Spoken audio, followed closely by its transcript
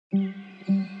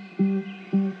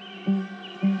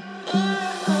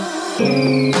Hi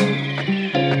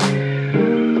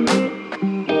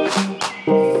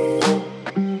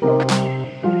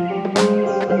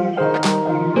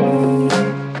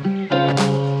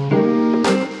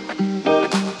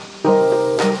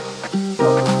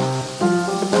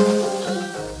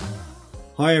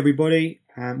everybody,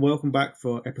 and welcome back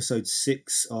for episode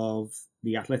 6 of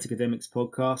the Athleticademix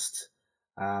podcast.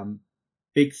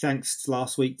 Big thanks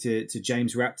last week to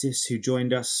James Raptis, who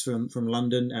joined us from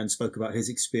London and spoke about his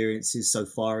experiences so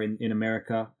far in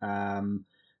America.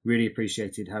 Really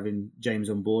appreciated having James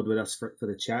on board with us for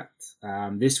the chat.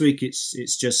 This week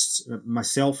it's just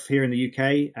myself here in the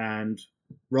UK and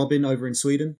Robin over in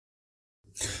Sweden.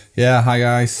 Yeah, hi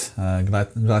guys.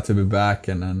 Glad to be back,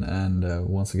 and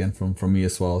once again from me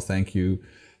as well. Thank you,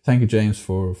 James,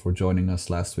 for joining us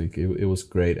last week. It was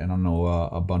great, and I know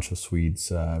a bunch of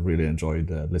Swedes really enjoyed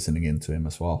listening into him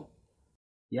as well.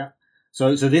 Yeah.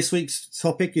 So this week's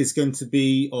topic is going to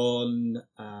be on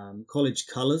college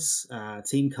colours,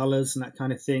 team colours, and that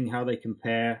kind of thing. How they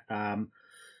compare.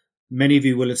 Many of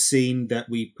you will have seen that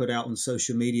we put out on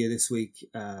social media this week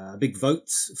a big vote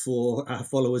for our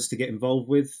followers to get involved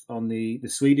with on the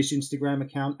Swedish Instagram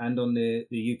account and on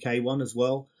the UK one as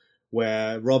well,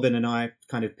 where Robin and I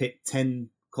kind of picked 10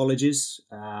 colleges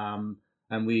and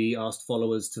we asked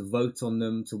followers to vote on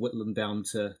them to whittle them down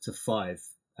to 5.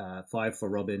 5 for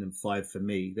Robin and 5 for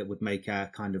me. That would make our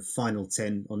kind of final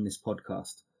 10 on this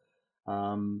podcast.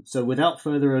 So without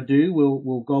further ado,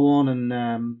 we'll go on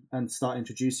and start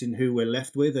introducing who we're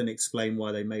left with and explain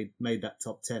why they made that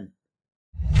top 10.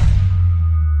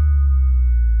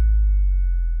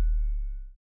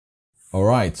 All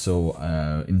right, so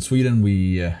in Sweden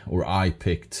I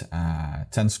picked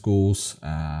 10 schools.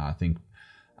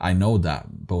 I know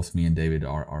that both me and David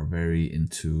are very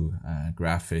into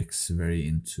graphics, very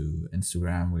into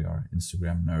Instagram. We are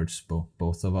Instagram nerds,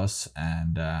 both of us,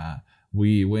 and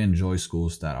we enjoy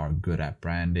schools that are good at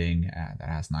branding, that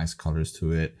has nice colors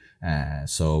to it.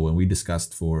 So when we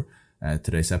discussed for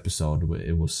today's episode,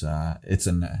 it's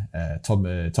a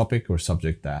topic or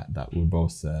subject that we're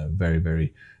both very,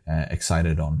 very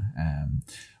excited on.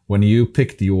 When you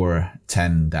picked your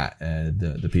 10 that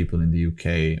the people in the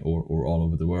UK or all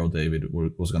over the world, David,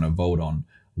 was going to vote on,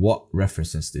 what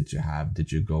references did you have?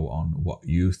 Did you go on what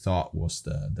you thought was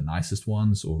the nicest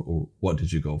ones, or what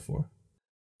did you go for?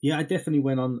 Yeah, I definitely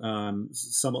went on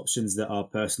some options that are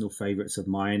personal favourites of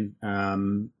mine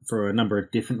for a number of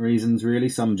different reasons, really.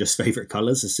 Some just favourite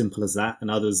colours, as simple as that,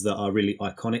 and others that are really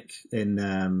iconic in,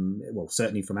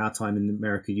 certainly from our time in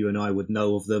America, you and I would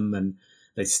know of them, and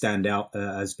they stand out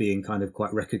as being kind of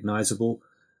quite recognisable.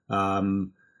 But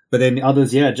then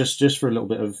others, yeah, just for a little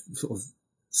bit of sort of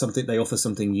something, they offer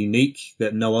something unique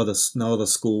that no other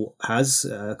school has,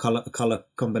 a colour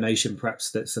combination perhaps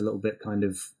that's a little bit kind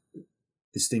of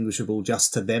distinguishable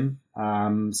just to them.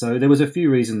 So there was a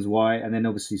few reasons why, and then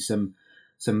obviously some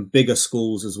bigger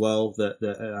schools as well that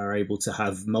are able to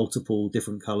have multiple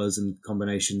different colours and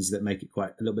combinations that make it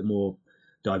quite a little bit more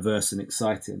diverse and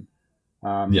exciting.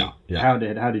 Yeah. How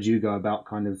did you go about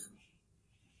kind of?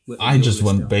 I just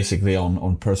went basically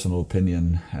on personal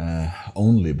opinion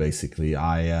only. Basically,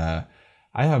 I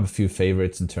have a few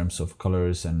favorites in terms of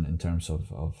colors and in terms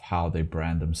of how they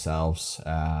brand themselves.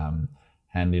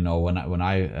 And you know, when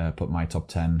I put my top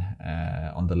 10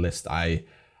 on the list, I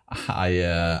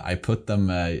put them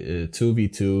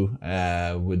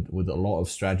 2v2 with a lot of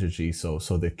strategy, so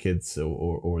the kids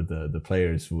or the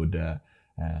players would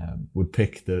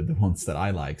pick the ones that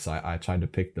I like. So I tried to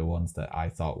pick the ones that I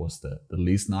thought was the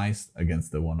least nice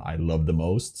against the one I love the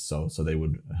most, so they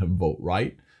would vote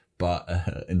right. But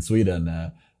in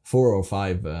Sweden, 4 or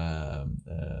 5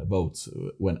 votes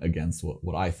went against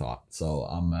what I thought. So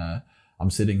I'm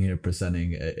sitting here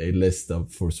presenting a list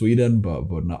for Sweden,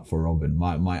 but not for Robin.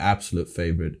 My absolute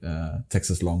favorite,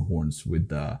 Texas Longhorns with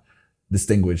the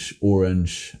distinguished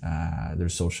orange. Their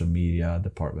social media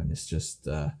department is just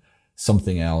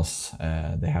something else.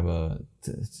 They have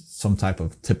some type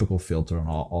of typical filter on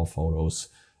all photos.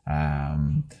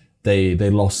 They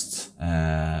lost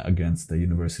against the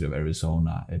University of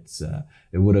Arizona.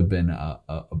 It would have been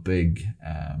a big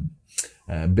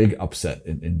upset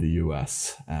in the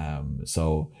US.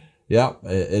 So yeah,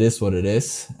 it is what it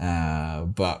is.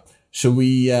 But should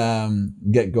we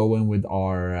get going with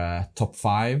our top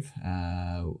 5?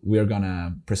 We are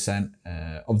gonna present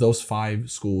of those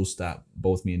 5 schools that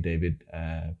both me and David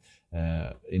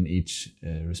in each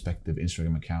respective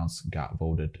Instagram accounts got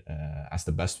voted as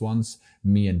the best ones.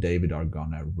 Me and David are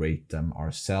gonna rate them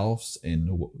ourselves in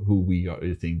who we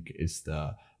think is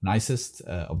the nicest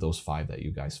of those 5 that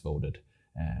you guys voted.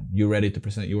 You ready to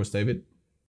present yours, David?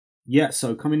 Yeah,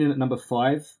 so coming in at number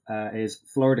 5 is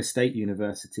Florida State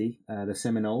University, the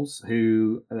Seminoles,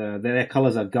 who their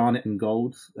colours are garnet and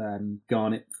gold.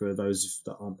 Garnet, for those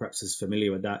that aren't perhaps as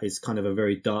familiar with that, is kind of a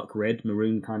very dark red,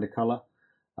 maroon kind of colour.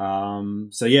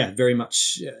 So yeah, very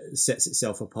much sets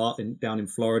itself apart down in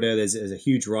Florida. There's a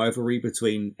huge rivalry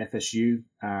between FSU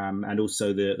and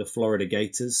also the Florida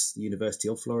Gators, the University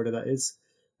of Florida, that is,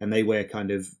 and they wear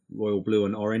kind of royal blue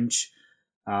and orange.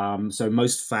 So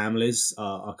most families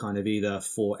are kind of either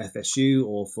for FSU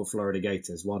or for Florida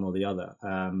Gators, one or the other.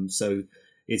 So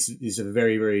it's a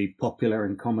very, very popular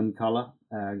and common color,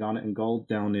 garnet and gold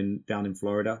down in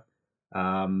Florida,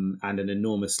 and an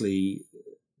enormously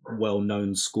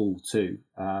well-known school too.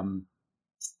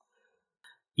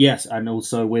 Yes, and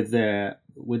also with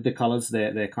the colors,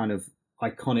 they're kind of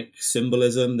iconic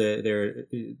symbolism. They're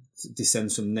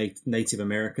descends from Native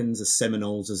Americans, as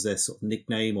Seminoles as their sort of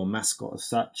nickname or mascot as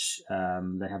such.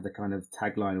 They have the kind of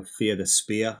tagline of "Fear the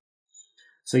Spear."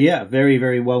 So yeah, very,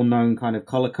 very well known kind of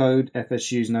color code.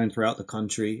 FSU is known throughout the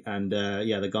country, and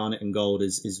yeah, the garnet and gold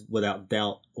is without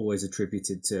doubt always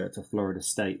attributed to Florida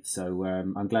State. So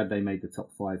I'm glad they made the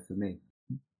top 5 for me.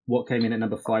 What came in at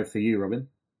number 5 for you, Robin?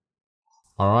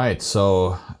 All right,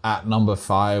 so at number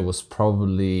 5 was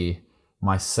probably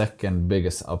my second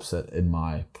biggest upset in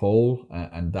my poll,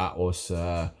 and that was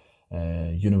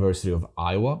University of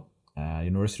Iowa.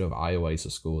 University of Iowa is a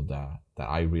school that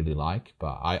I really like,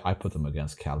 but I put them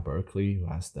against Cal Berkeley, who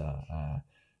has the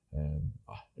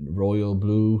royal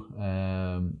blue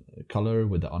color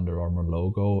with the Under Armour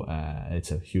logo.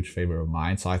 It's a huge favorite of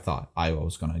mine, so I thought Iowa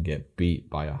was going to get beat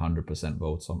by 100%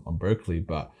 votes on Berkeley,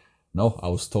 but no, I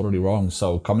was totally wrong.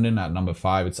 So coming in at number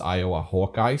 5, it's Iowa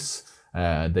Hawkeyes.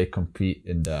 They compete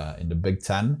in the Big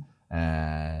Ten.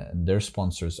 Their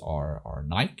sponsors are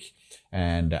Nike,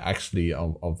 and actually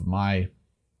of my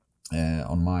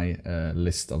on my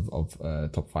list of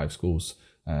top 5 schools,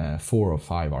 4 or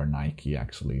 5 are Nike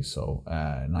actually. So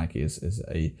Nike is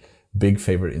a big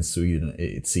favorite in Sweden,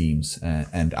 it seems,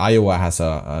 and Iowa has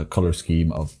a color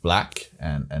scheme of black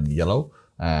and yellow.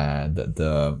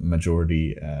 The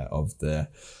majority of the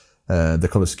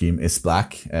color scheme is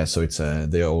black, so it's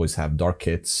they always have dark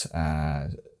kits.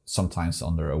 Sometimes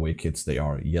on their away kits they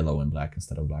are yellow and black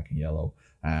instead of black and yellow.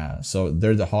 So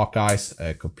they're the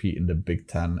Hawkeyes, compete in the Big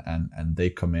Ten, and they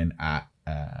come in at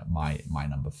my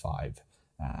number 5.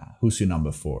 Who's your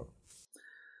number 4?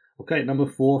 Okay, number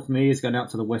 4 for me is going out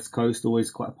to the West Coast.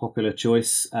 Always quite a popular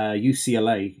choice.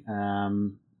 UCLA,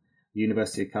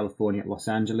 University of California at Los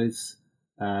Angeles.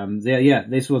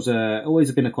 This was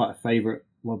always been quite a favorite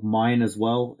of mine as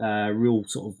well. Real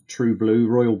sort of true blue,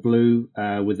 royal blue,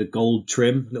 with the gold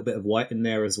trim, a little bit of white in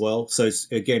there as well. So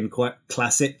it's again quite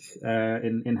classic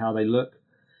in how they look.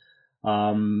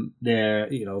 They're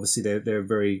obviously they're a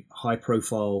very high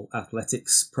profile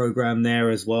athletics program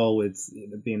there as well, with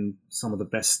being some of the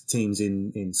best teams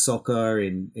in soccer,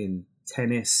 in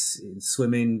tennis, in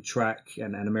swimming, track,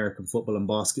 and American football and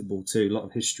basketball too. A lot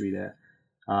of history there.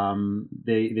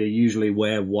 They usually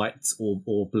wear white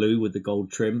or blue with the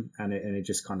gold trim, and it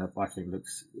just kind of, I think,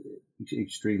 looks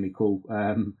extremely cool.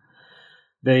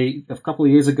 They a couple of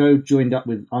years ago joined up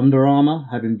with Under Armour,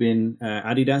 having been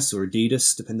Adidas or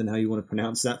Adidas, depending on how you want to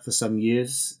pronounce that, for some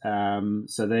years.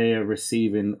 So they are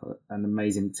receiving an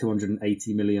amazing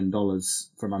 $280 million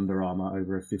from Under Armour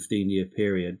over a 15-year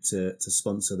period to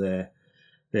sponsor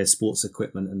their sports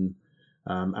equipment and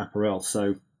apparel.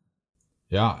 So.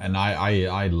 Yeah, and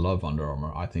I love Under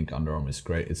Armour. I think Under Armour is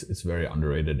great. It's very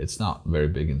underrated. It's not very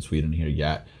big in Sweden here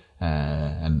yet.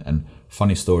 And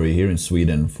funny story here in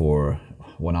Sweden, for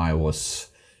when I was,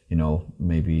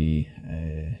 maybe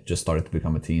just started to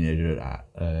become a teenager at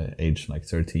age like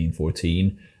 13,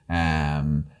 14.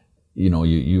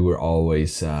 You were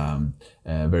always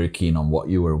very keen on what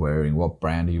you were wearing, what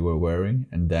brand you were wearing,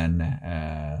 and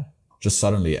then just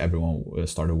suddenly everyone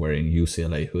started wearing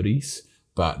UCLA hoodies.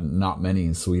 But not many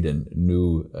in Sweden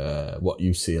knew what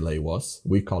UCLA was.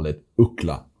 We call it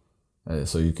Ukla.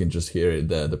 So you can just hear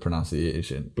the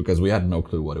pronunciation, because we had no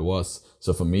clue what it was.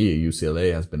 So for me,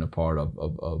 UCLA has been a part of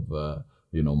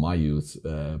my youth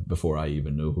before I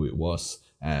even knew who it was.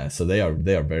 So they are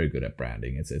very good at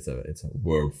branding. It's a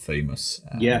world famous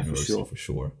university for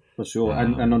sure. For sure,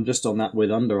 and on just on that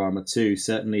with Under Armour too,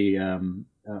 certainly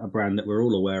a brand that we're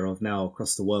all aware of now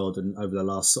across the world, and over the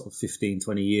last sort of 15,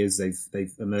 20 years,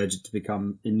 they've emerged to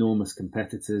become enormous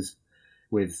competitors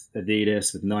with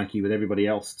Adidas, with Nike, with everybody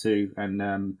else too. And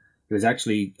there was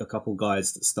actually a couple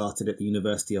guys that started at the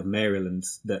University of Maryland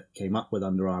that came up with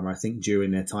Under Armour, I think,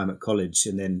 during their time at college,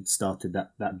 and then started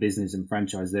that business and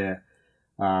franchise there.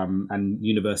 And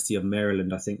University of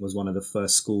Maryland, I think, was one of the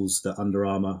first schools that Under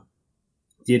Armour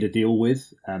did a deal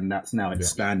with, and that's now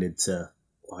expanded to,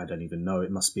 I don't even know.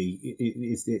 It must be.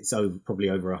 It's over probably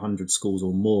over 100 schools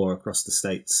or more across the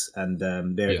states, and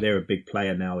they're a big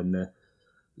player now in the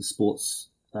sports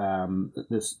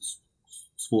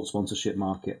sports sponsorship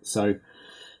market. So,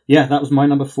 yeah, that was my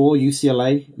number 4.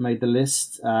 UCLA made the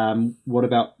list. What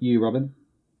about you, Robin?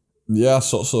 Yeah,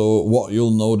 so what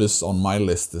you'll notice on my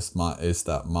list is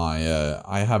that my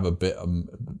I have a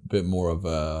bit more of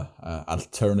a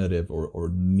alternative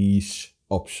or niche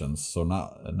options, so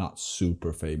not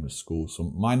super famous schools. So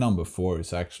my number 4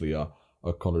 is actually a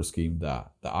color scheme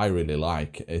that I really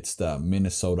like. It's the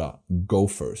Minnesota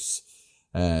Gophers.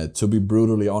 To be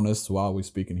brutally honest, while we're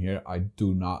speaking here, I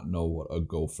do not know what a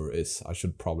gopher is. I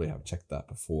should probably have checked that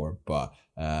before, but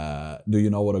do you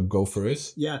know what a gopher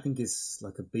is? Yeah, I think it's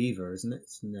like a beaver, isn't it?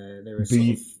 They're sort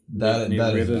of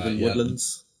near rivers and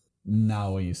woodlands.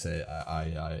 Now when you say it,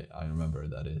 I remember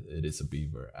that it is a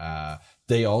beaver.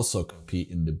 They also compete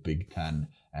in the Big Ten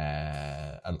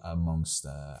amongst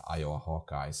Iowa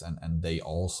Hawkeyes, and they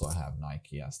also have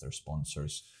Nike as their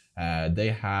sponsors. They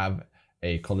have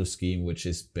a color scheme which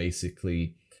is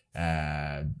basically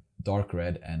dark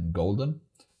red and golden.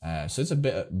 So it's a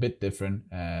bit different.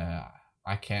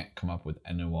 I can't come up with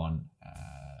anyone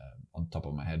on top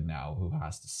of my head now who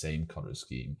has the same color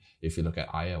scheme. If you look at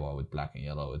Iowa with black and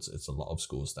yellow, it's a lot of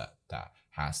schools that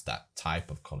has that type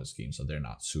of color scheme, so they're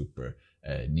not super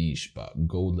niche, but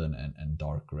golden and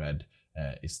dark red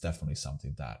is definitely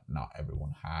something that not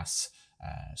everyone has.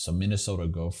 So Minnesota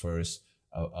Gophers,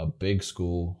 a big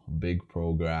school, big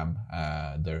program.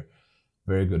 They're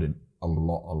very good in a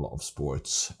lot of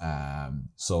sports.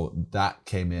 So that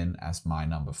came in as my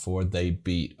number 4. They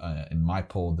beat, in my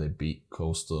poll, they beat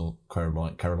Coastal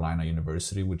Carolina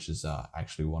University, which is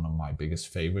actually one of my biggest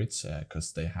favorites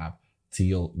because they have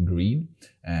teal green.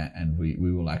 And we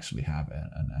will actually have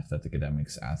an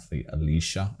Athleticademix athlete,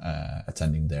 Alicia,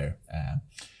 attending there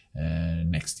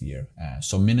next year.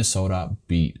 So Minnesota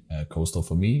beat Coastal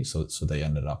for me, so they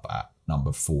ended up at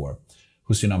number 4.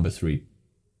 Who's your number 3?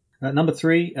 Number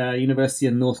 3, University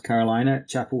of North Carolina,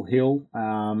 Chapel Hill.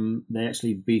 They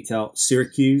actually beat out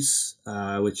Syracuse,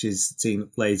 which is the team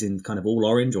that plays in kind of all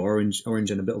orange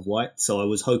and a bit of white. So I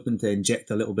was hoping to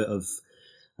inject a little bit of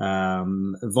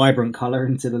vibrant color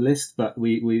into the list, but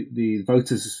the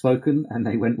voters have spoken and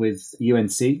they went with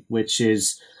UNC, which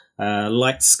is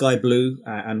light sky blue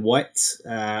and white.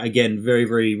 Again, very,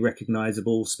 very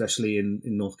recognizable, especially in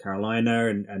North Carolina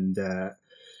and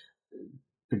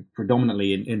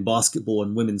predominantly in basketball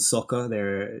and women's soccer.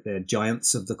 They're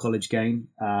giants of the college game.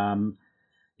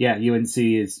 UNC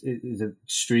is an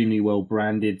extremely well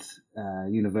branded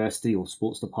university or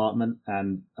sports department,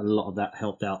 and a lot of that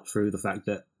helped out through the fact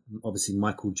that obviously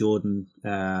Michael Jordan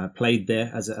played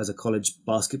there as a college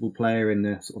basketball player in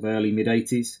the sort of early mid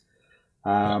 80s.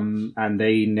 And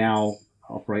they now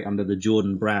operate under the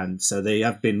Jordan brand. So they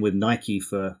have been with Nike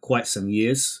for quite some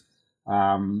years,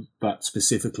 but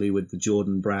specifically with the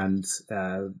Jordan brand,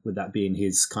 with that being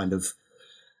his kind of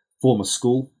former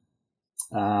school.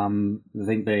 I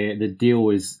think the deal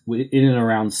is in and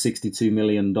around $62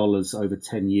 million over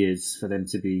 10 years for them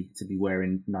to be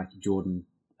wearing Nike Jordan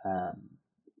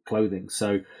clothing.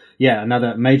 So yeah,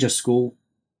 another major school,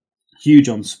 huge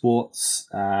on sports.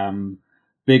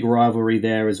 Big rivalry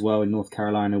there as well in North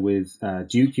Carolina with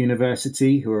Duke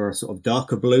University, who are sort of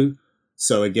darker blue.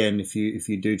 So again, if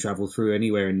you do travel through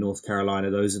anywhere in North Carolina,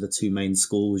 those are the two main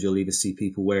schools. You'll either see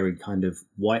people wearing kind of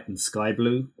white and sky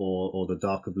blue or the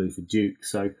darker blue for Duke.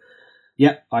 So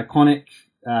yeah, iconic,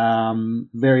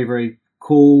 very, very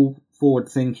cool,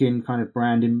 forward-thinking kind of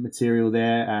branding material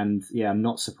there. And yeah, I'm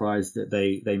not surprised that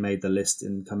they made the list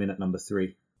and come in at number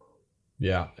 3.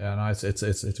 Yeah, no, it's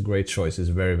a great choice. It's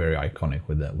very, very iconic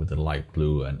with the light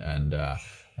blue and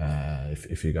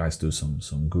if you guys do some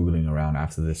Googling around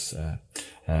after this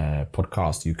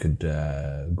podcast, you could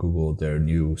Google their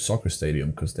new soccer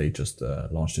stadium because they just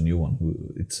launched a new one.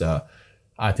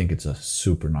 I think it's a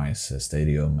super nice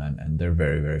stadium and they're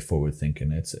very, very forward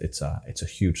thinking. It's a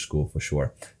huge school for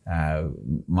sure.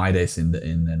 My days in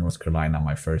North Carolina,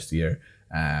 my first year,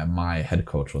 my head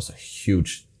coach was a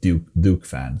huge Duke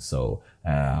fan, so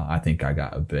I think I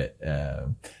got a bit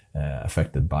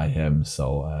affected by him.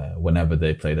 So whenever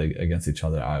they played against each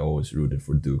other, I always rooted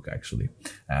for Duke actually.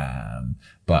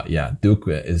 But yeah, Duke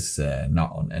is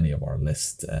not on any of our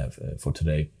list for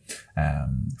today.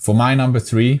 For my number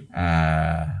 3,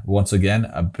 once again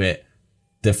a bit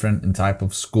different in type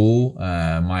of school.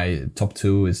 My top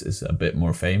 2 is a bit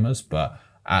more famous, but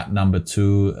at number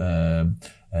 2.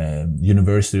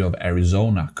 University of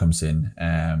Arizona comes in,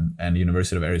 and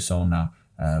University of Arizona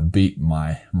beat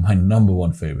my number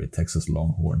one favorite, Texas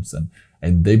Longhorns,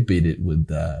 and they beat it with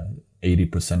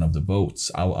 80% of the votes.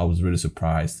 I was really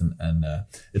surprised, and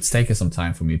it's taken some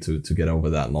time for me to get over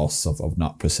that loss of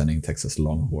not presenting Texas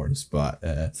Longhorns, but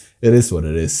it is what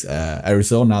it is.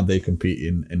 Arizona, they compete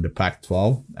in the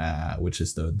Pac-12, which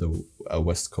is the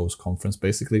West Coast Conference,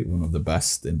 basically one of the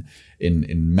best in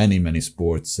many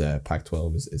sports.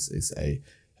 Pac-12 is a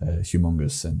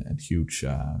humongous and huge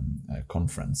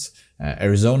conference.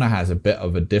 Arizona has a bit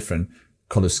of a different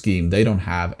color scheme. They don't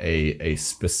have a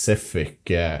specific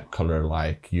color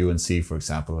like UNC, for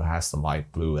example, who has the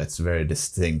light blue. That's very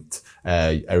distinct.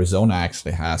 Arizona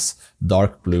actually has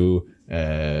dark blue,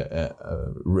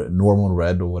 normal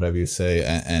red, or whatever you say,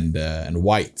 and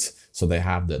white. So they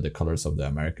have the colors of the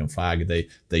American flag.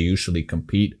 They usually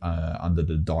compete under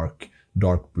the dark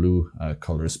blue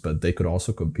colors, but they could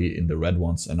also compete in the red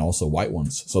ones and also white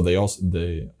ones. So they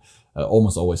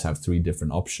almost always have three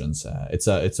different options. It's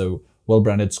a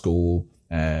well-branded school.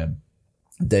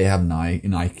 They have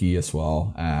Nike as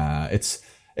well.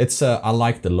 I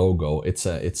like the logo.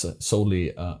 It's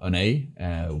solely an A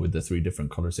with the three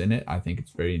different colors in it. I think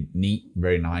it's very neat,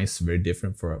 very nice, very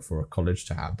different for a college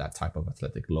to have that type of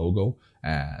athletic logo.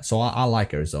 So I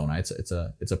like Arizona. It's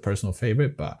a personal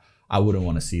favorite, but I wouldn't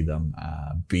want to see them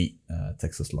beat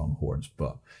Texas Longhorns.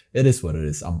 But it is what it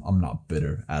is. I'm not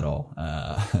bitter at all.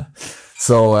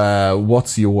 So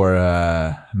what's your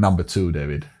number two,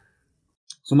 David?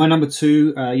 So my number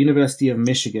two, University of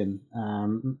Michigan.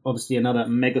 Obviously another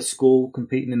mega school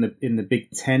competing in the Big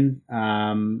Ten.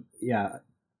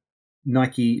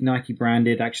 Nike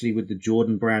branded, actually, with the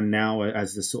Jordan brand now,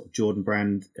 as the sort of Jordan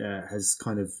brand has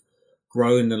kind of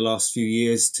grown in the last few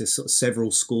years to sort of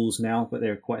several schools now, but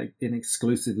they're quite an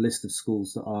exclusive list of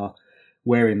schools that are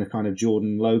wearing the kind of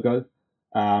Jordan logo.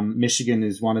 Michigan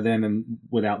is one of them, and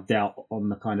without doubt on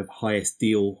the kind of highest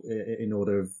deal in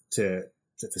order to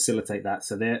facilitate that.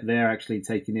 So they're actually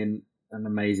taking in an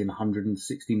amazing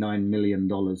 $169 million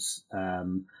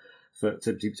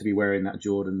to be wearing that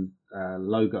Jordan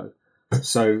logo.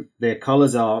 So their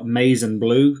colors are maize and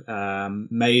blue.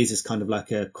 Maize is kind of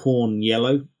like a corn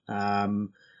yellow, and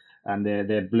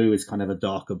their blue is kind of a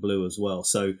darker blue as well.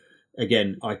 So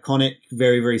again, iconic,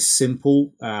 very, very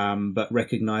simple, but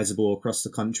recognizable across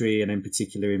the country, and in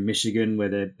particular in Michigan,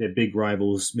 where their big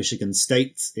rivals, Michigan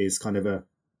State, is kind of a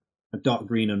dark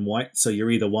green and white. So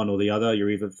you're either one or the other.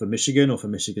 You're either for Michigan or for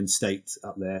Michigan State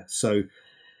up there. So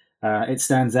it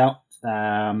stands out.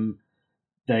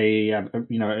 They have,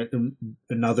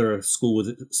 another school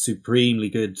with supremely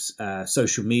good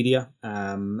social media,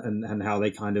 and how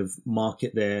they kind of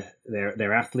market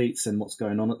their athletes and what's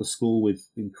going on at the school with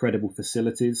incredible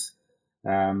facilities.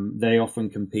 They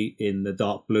often compete in the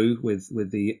dark blue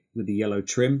with the yellow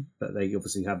trim, but they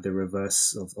obviously have the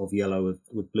reverse of yellow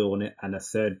with blue on it, and a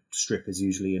third strip is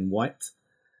usually in white.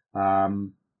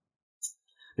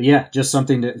 But yeah, just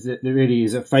something that really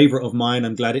is a favorite of mine.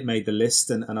 I'm glad it made the list,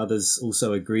 and others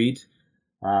also agreed.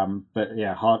 But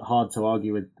yeah, hard to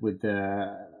argue with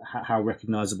how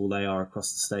recognizable they are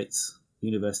across the states.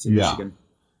 University of Michigan.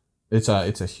 It's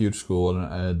a huge school,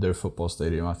 and their football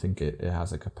stadium, I think it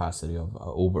has a capacity of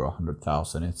over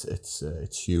 100,000.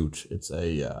 It's huge. It's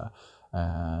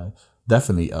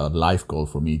definitely a life goal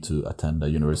for me to attend a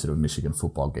University of Michigan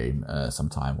football game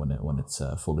sometime when it's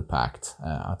fully packed.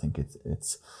 I think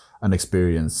it's an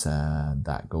experience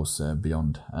that goes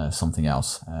beyond something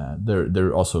else.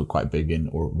 They're also quite big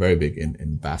very big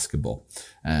in basketball.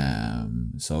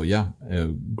 So yeah,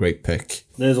 great pick.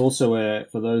 There's also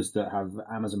for those that have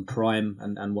Amazon Prime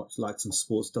and watch like some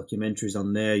sports documentaries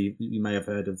on there, you may have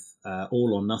heard of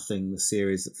All or Nothing, the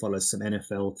series that follows some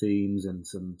NFL teams and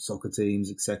some soccer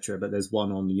teams, etc. But there's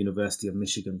one on the University of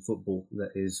Michigan football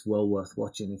that is well worth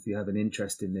watching if you have an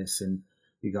interest in this, and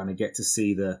you're going to get to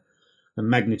see the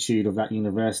magnitude of that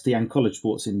university and college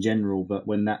sports in general. But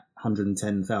when that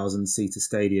 110,000 seater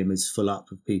stadium is full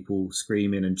up of people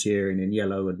screaming and cheering in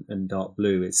yellow and dark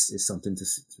blue, it's something to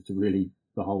really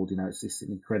behold. It's just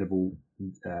an incredible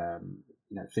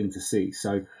thing to see.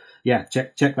 So yeah,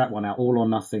 check that one out. All or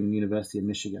Nothing, University of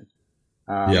Michigan.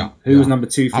 Who was number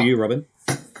two for you, Robin?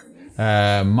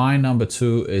 My number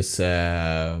two is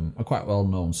a quite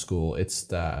well-known school. It's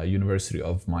the University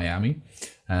of Miami.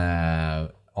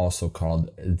 Also called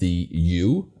the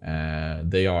U.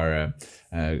 They are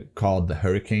called the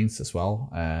Hurricanes as well,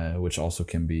 which also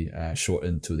can be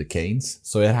shortened to the Canes.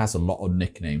 So it has a lot of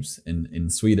nicknames. In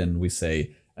Sweden, we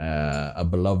say a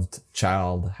beloved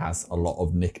child has a lot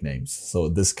of nicknames. So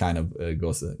this kind of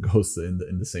goes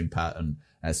in the same pattern.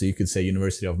 So you could say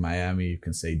University of Miami, you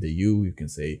can say the U, you can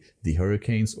say the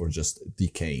Hurricanes, or just the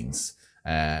Canes.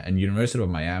 And University of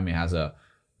Miami has a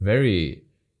very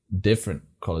different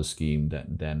color scheme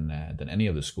than any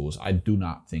of the schools. I do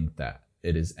not think that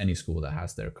it is any school that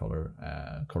has their color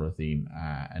theme,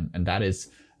 and that is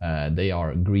they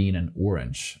are green and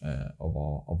orange of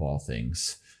all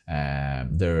things.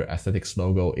 Their athletics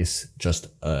logo is just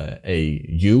a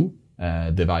U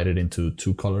divided into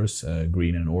two colors,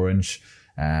 green and orange.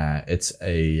 It's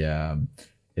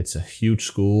a huge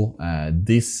school.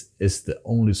 This is the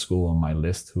only school on my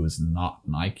list who is not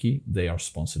Nike. They are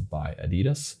sponsored by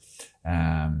Adidas.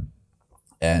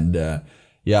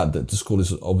 The school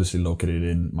is obviously located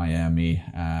in Miami.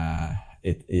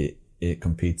 It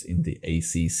competes in the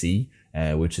ACC,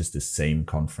 which is the same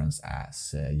conference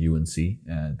as UNC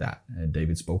that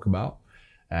David spoke about.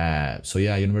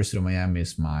 University of Miami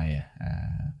is my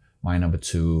number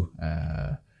two.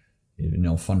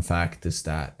 Fun fact is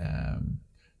that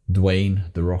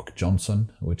Dwayne "The Rock"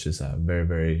 Johnson, which is a very,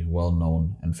 very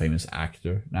well-known and famous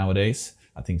actor nowadays.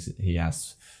 I think he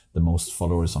has the most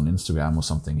followers on Instagram or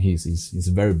something. He's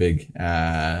very big,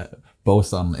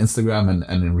 both on Instagram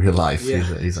and in real life. Yeah.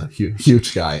 He's a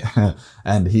huge guy,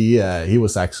 and he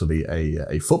was actually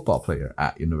a football player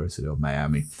at University of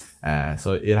Miami.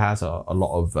 So it has a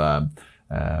lot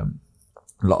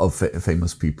of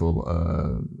famous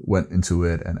people went into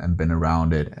it and been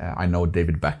around it. I know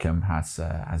David Beckham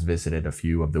has visited a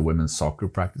few of the women's soccer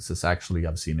practices. Actually,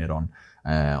 I've seen it on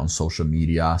social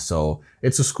media. So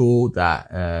it's a school that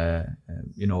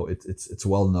it's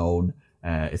well known.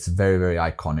 It's very, very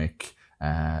iconic,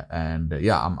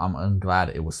 I'm glad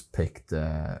it was picked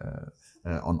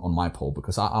on my poll,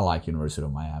 because I like University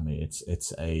of Miami.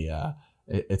 It's a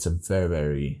very,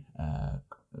 very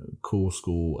cool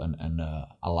school, and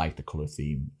I like the color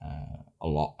theme a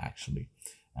lot, actually.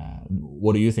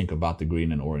 What do you think about the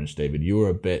green and orange, David? You were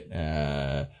a bit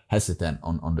hesitant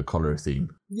on the color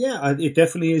theme. Yeah, it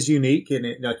definitely is unique, and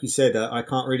like you said, I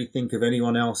can't really think of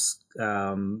anyone else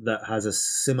that has a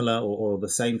similar or the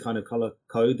same kind of color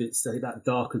code. It's that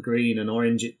darker green and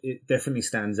orange. It definitely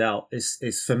stands out.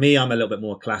 It's for me, I'm a little bit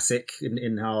more classic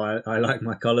in how I like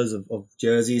my colors of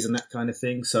jerseys and that kind of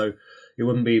thing. So it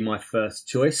wouldn't be my first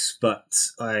choice, but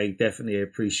I definitely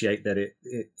appreciate that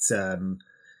it's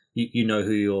you know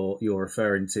who you're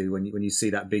referring to when you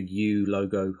see that big U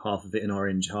logo, half of it in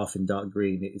orange, half in dark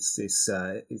green. It's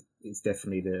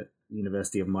definitely the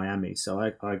University of Miami. So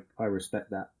I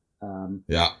respect that.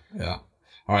 Yeah.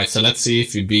 All right, so let's see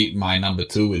if you beat my number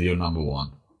two with your number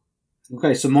one.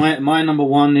 Okay, so my number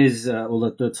one is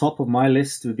the top of my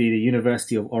list would be the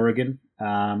University of Oregon.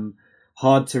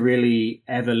 Hard to really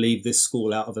ever leave this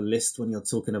school out of a list when you're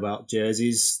talking about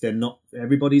jerseys. They're not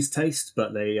everybody's taste,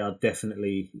 but they are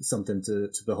definitely something to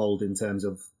behold in terms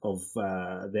of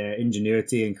their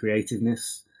ingenuity and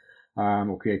creativeness,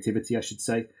 or creativity, I should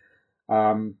say.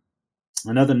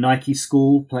 Another Nike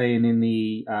school playing in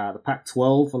the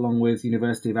Pac-12 along with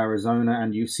University of Arizona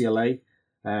and UCLA,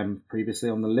 previously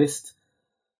on the list.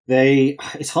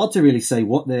 It's hard to really say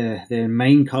what their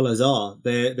main colors are.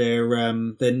 Their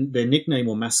nickname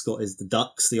or mascot is the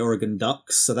Ducks, the Oregon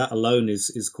Ducks. So that alone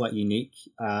is quite unique.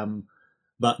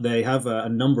 But they have a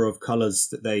number of colors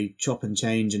that they chop and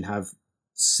change, and have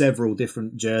several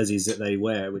different jerseys that they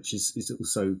wear, which is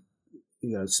also,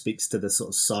 speaks to the sort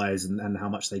of size and how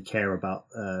much they care about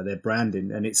their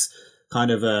branding. And it's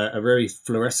kind of a very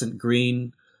fluorescent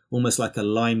green, almost like a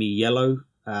limey yellow.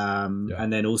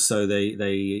 And then also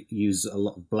they use a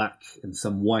lot of black and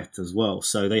some white as well.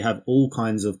 So they have all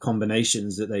kinds of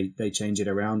combinations that they change it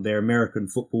around. Their American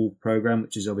football program,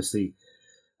 which is obviously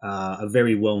a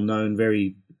very well-known,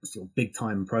 very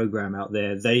big-time program out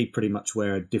there, they pretty much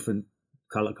wear a different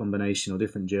color combination or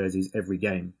different jerseys every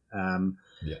game.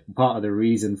 Part of the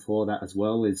reason for that as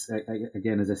well is,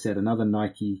 again, as I said, another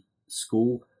Nike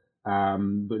school.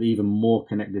 But even more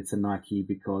connected to Nike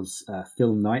because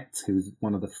Phil Knight, who's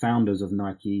one of the founders of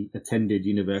Nike, attended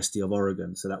University of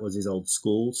Oregon. So that was his old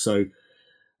school. So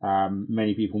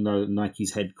many people know that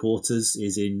Nike's headquarters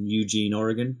is in Eugene,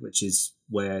 Oregon, which is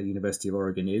where University of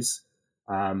Oregon is.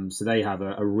 So they have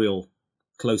a real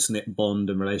close-knit bond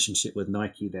and relationship with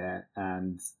Nike there.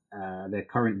 And their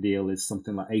current deal is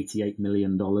something like $88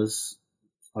 million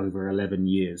over 11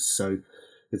 years. So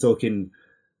you're talking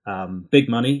big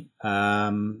money,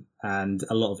 and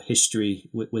a lot of history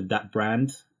with that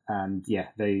brand. And yeah,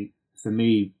 they, for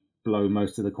me, blow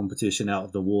most of the competition out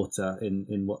of the water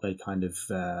in what they kind of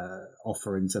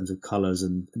offer in terms of colors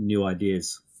and new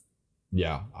ideas.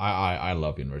 Yeah, I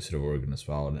love University of Oregon as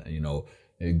well. And,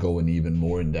 going even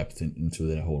more in depth into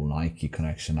the whole Nike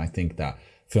connection. I think that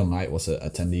Phil Knight was a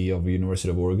attendee of University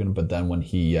of Oregon, but then when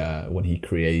he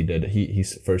created, he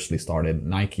firstly started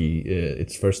Nike.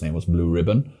 Its first name was Blue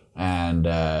Ribbon, and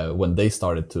when they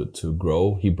started to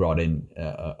grow, he brought in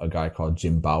a guy called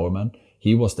Jim Bowerman.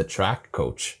 He was the track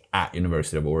coach at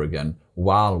University of Oregon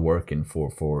while working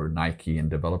for Nike and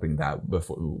developing that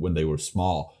before when they were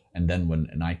small. And then when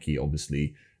Nike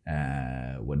obviously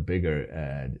went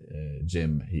bigger,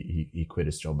 Jim he quit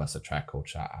his job as a track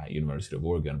coach at University of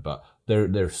Oregon. But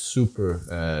they're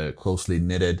super closely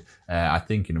knitted. I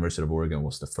think University of Oregon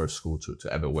was the first school to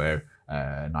ever wear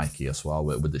Nike as well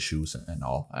with the shoes and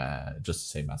all, just the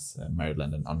same as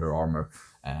Maryland and Under Armour.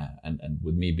 And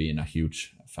with me being a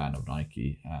huge fan of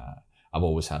Nike, I've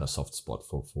always had a soft spot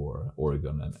for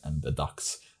Oregon and the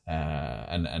Ducks.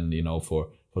 And you know,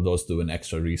 for those doing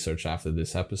extra research after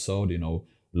this episode, you know,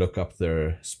 look up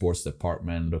their sports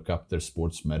department, look up their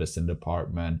sports medicine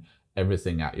department.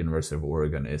 Everything at University of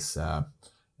Oregon is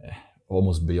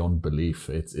almost beyond belief.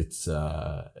 It's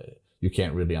you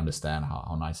can't really understand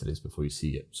how nice it is before you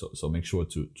see it. So make sure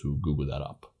to Google that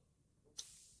up.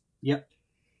 Yep.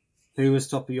 Who was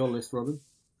top of your list, Robin?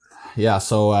 Yeah,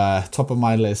 so top of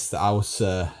my list, I was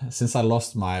since I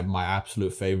lost my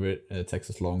absolute favorite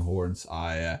Texas Longhorns,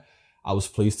 I was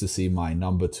pleased to see my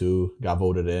number 2 got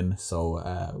voted in. So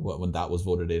when that was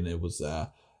voted in, it was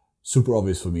super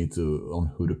obvious for me on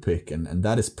who to pick, and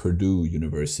that is Purdue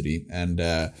University. And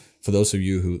for those of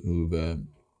you who've been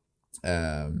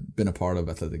a part of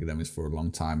Athleticademix for a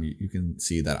long time, you can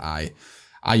see that I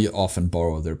often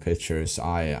borrow their pictures.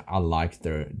 I like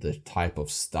their type of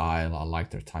style. I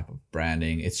like their type of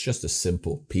branding. It's just a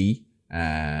simple P.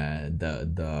 Their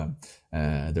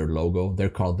logo. They're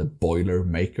called the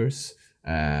Boilermakers.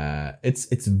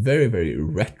 It's very, very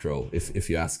retro. If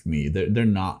you ask me, they're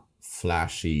not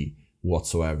flashy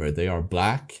whatsoever. They are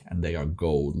black and they are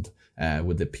gold,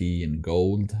 with the P in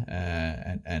gold,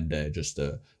 and just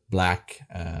a black.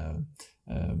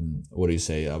 What do you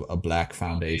say? A black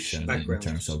foundation in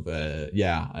terms of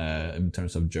in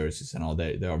terms of jerseys and all.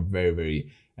 They are very,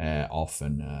 very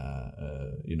often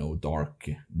dark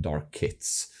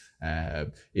kits.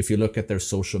 If you look at their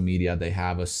social media, they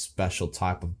have a special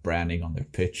type of branding on their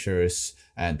pictures,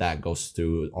 and that goes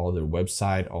through all their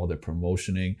website, all their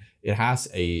promotioning. It has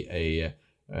a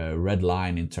red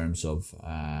line in terms of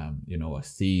a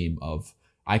theme of,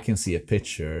 I can see a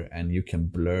picture and you can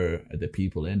blur the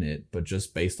people in it, but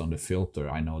just based on the filter,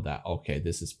 I know that, okay,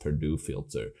 this is Purdue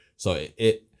filter. So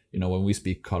when we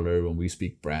speak color, when we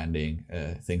speak branding,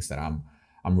 things that I'm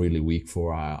really weak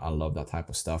for, I love that type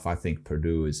of stuff. I think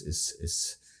Purdue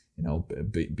is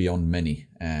beyond many,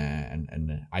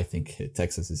 and I think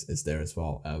Texas is there as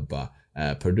well. But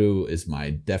Purdue is my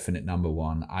definite number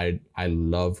 1. I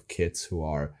love kids who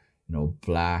are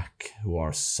black, who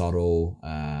are subtle,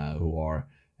 who are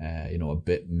a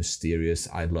bit mysterious.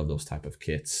 I love those type of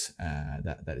kids.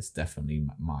 That is definitely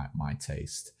my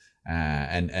taste.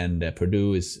 And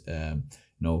Purdue is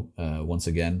once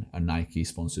again a Nike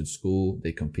sponsored school.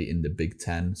 They compete in the Big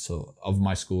Ten. So of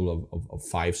my school of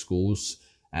 5 schools,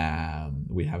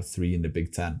 we have 3 in the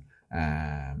Big Ten.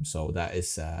 So that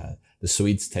is the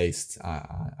Swedes taste,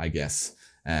 I guess.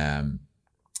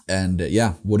 What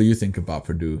do you think about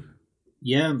Purdue?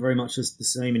 Yeah, I'm very much the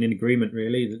same and in agreement,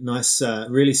 really. Nice,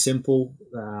 really simple,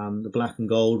 the black and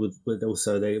gold with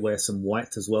also they wear some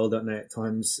white as well, don't they, at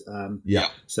times?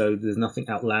 So there's nothing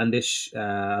outlandish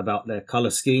about their colour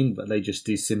scheme, but they just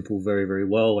do simple very, very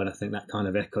well. And I think that kind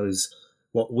of echoes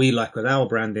what we like with our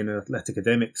brand in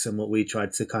Athleticademix and what we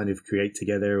tried to kind of create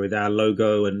together with our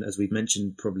logo. And as we've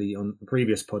mentioned probably on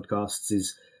previous podcasts,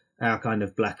 is our kind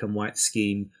of black and white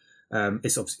scheme.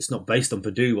 It's not based on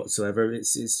Purdue whatsoever.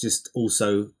 It's just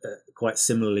also quite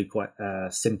similarly quite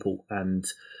simple, and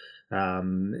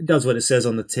it does what it says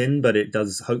on the tin, but it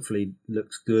does hopefully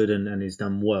looks good and is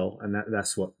done well, and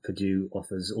that's what Purdue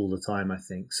offers all the time, I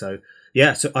think. So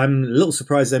yeah, so I'm a little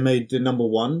surprised they made the number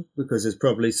 1 because there's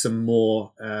probably some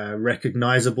more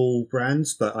recognizable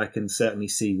brands, but I can certainly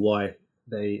see why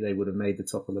they would have made the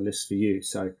top of the list for you.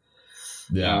 So.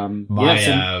 Yeah,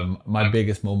 my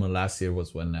biggest moment last year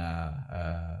was when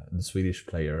the Swedish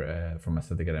player from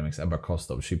Athleticademix, Ebba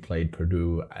Kostov, she played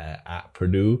Purdue at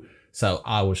Purdue. So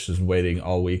I was just waiting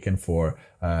all weekend for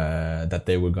that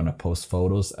they were gonna post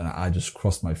photos, and I just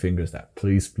crossed my fingers that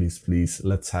please,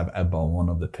 let's have Ebba on one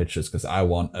of the pictures, because I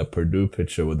want a Purdue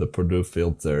picture with the Purdue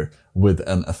filter with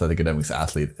an Athleticademix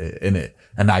athlete in it,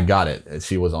 and I got it.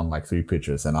 She was on like 3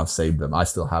 pictures, and I've saved them. I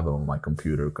still have them on my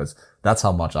computer because that's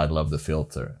how much I love the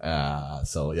filter.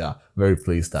 So yeah, very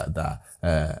pleased that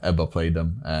Ebba played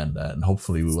them, and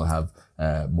hopefully we will have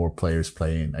more players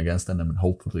playing against them, and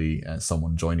hopefully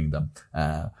someone joining them.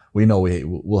 We know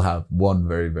we'll have one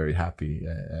very, very happy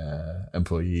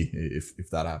employee if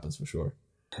that happens, for sure.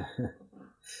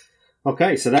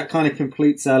 Okay, so that kind of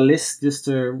completes our list. Just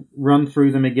to run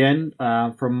through them again,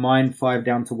 from mine 5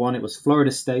 down to 1, it was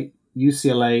Florida State,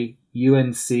 UCLA,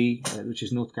 UNC, which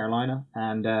is North Carolina,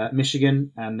 and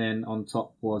Michigan, and then on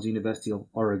top was University of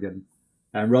Oregon.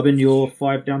 And Robin, you're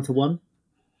 5 down to 1?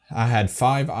 I had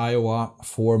 5 Iowa,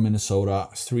 4 Minnesota,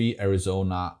 3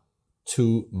 Arizona,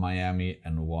 2 Miami,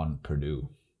 and 1 Purdue.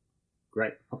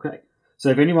 Great. Okay. So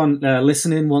if anyone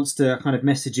listening wants to kind of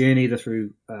message in either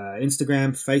through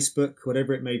Instagram, Facebook,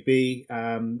 whatever it may be,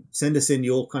 send us in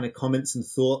your kind of comments and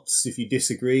thoughts. If you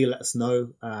disagree, let us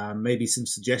know. Maybe some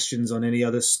suggestions on any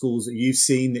other schools that you've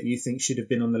seen that you think should have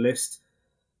been on the list.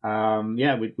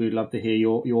 We'd love to hear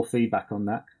your feedback on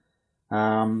that.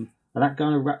 And that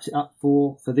kind of wraps it up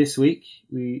for this week.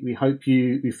 We hope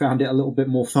you found it a little bit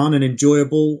more fun and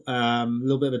enjoyable, a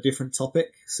little bit of a different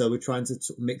topic. So we're trying to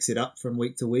sort of mix it up from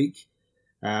week to week.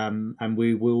 And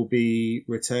we will be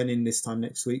returning this time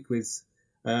next week with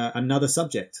another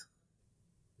subject.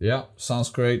 Yeah, sounds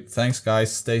great. Thanks,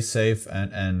 guys. Stay safe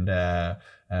and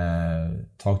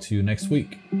talk to you next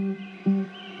week.